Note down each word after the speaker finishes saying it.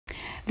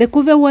The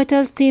Cuve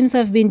Water's teams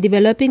have been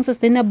developing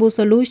sustainable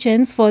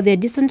solutions for the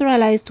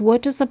decentralized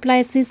water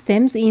supply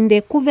systems in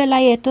the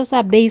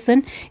Cuve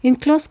Basin in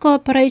close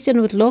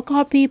cooperation with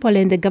local people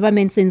and the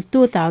government since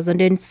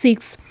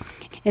 2006.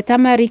 At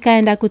Tamarika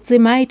and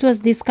Akutsima, it was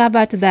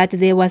discovered that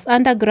there was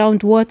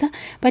underground water,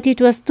 but it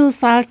was too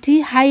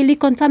salty, highly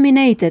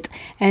contaminated,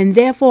 and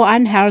therefore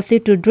unhealthy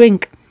to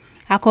drink.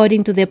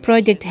 According to the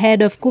project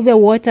head of Cuve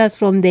Waters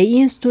from the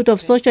Institute of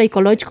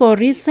Socio-Ecological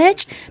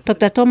Research,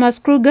 Dr. Thomas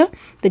Kruger,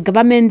 the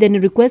government then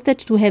requested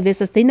to have a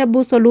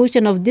sustainable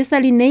solution of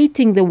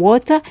desalinating the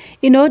water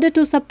in order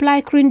to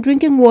supply clean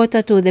drinking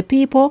water to the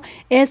people,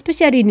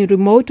 especially in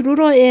remote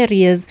rural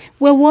areas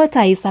where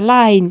water is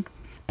saline.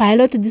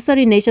 Pilot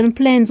desalination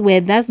plants were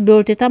thus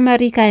built at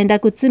Tamarika and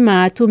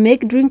Akutsima to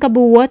make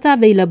drinkable water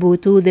available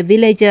to the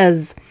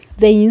villagers.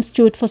 The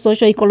Institute for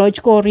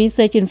Socio-Ecological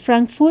Research in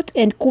Frankfurt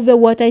and Cuve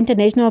Water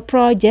International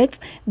projects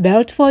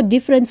built 4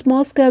 different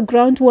small-scale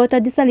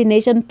groundwater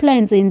desalination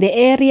plants in the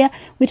area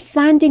with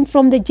funding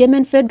from the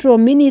German Federal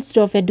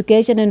Ministry of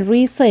Education and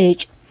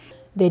Research.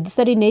 The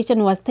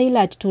desalination was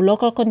tailored to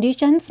local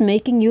conditions,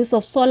 making use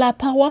of solar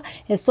power,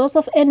 a source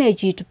of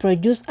energy, to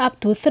produce up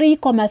to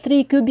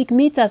 3,3 cubic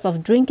meters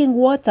of drinking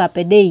water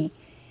per day.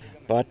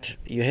 But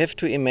you have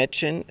to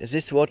imagine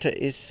this water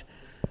is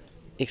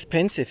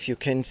expensive. You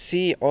can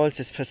see all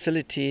these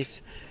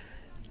facilities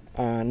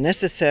are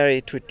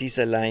necessary to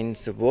desaline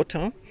the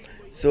water,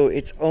 so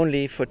it's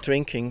only for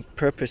drinking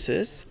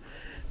purposes,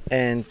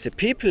 and the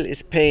people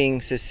is paying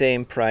the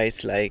same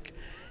price like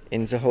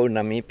in the whole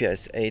Namibia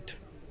is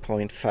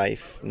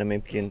 8.5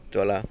 Namibian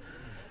dollar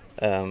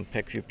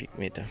per cubic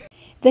meter.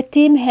 The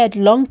team had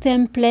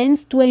long-term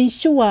plans to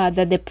ensure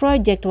that the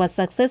project was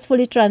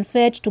successfully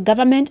transferred to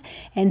government,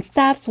 and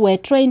staffs were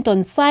trained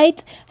on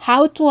site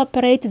how to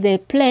operate the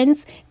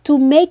plants to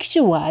make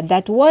sure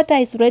that water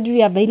is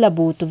readily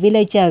available to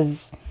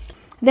villagers.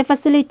 The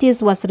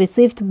facilities was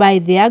received by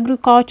the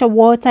Agriculture,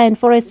 Water and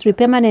Forestry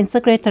Permanent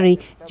Secretary,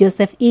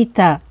 Joseph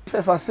Ita. If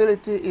a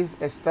facility is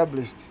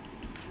established,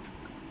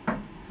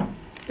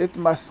 it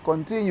must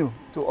continue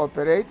to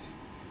operate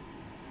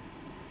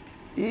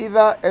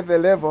either at the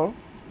level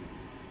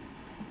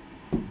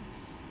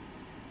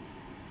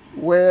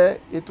where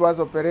it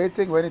was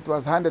operating when it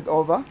was handed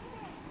over,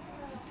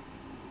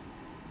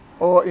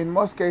 or in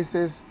most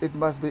cases it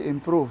must be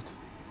improved.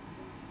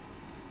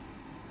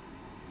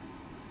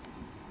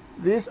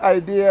 This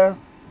idea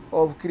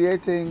of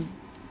creating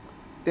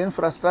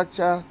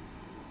infrastructure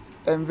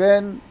and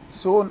then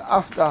soon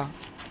after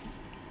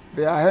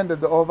they are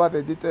handed over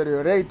they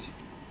deteriorate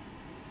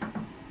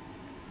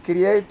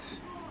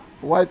creates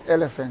white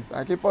elephants.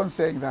 I keep on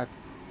saying that.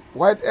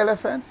 White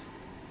elephants.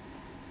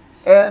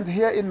 And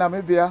here in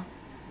Namibia,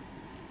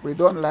 we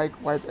don't like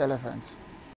white elephants.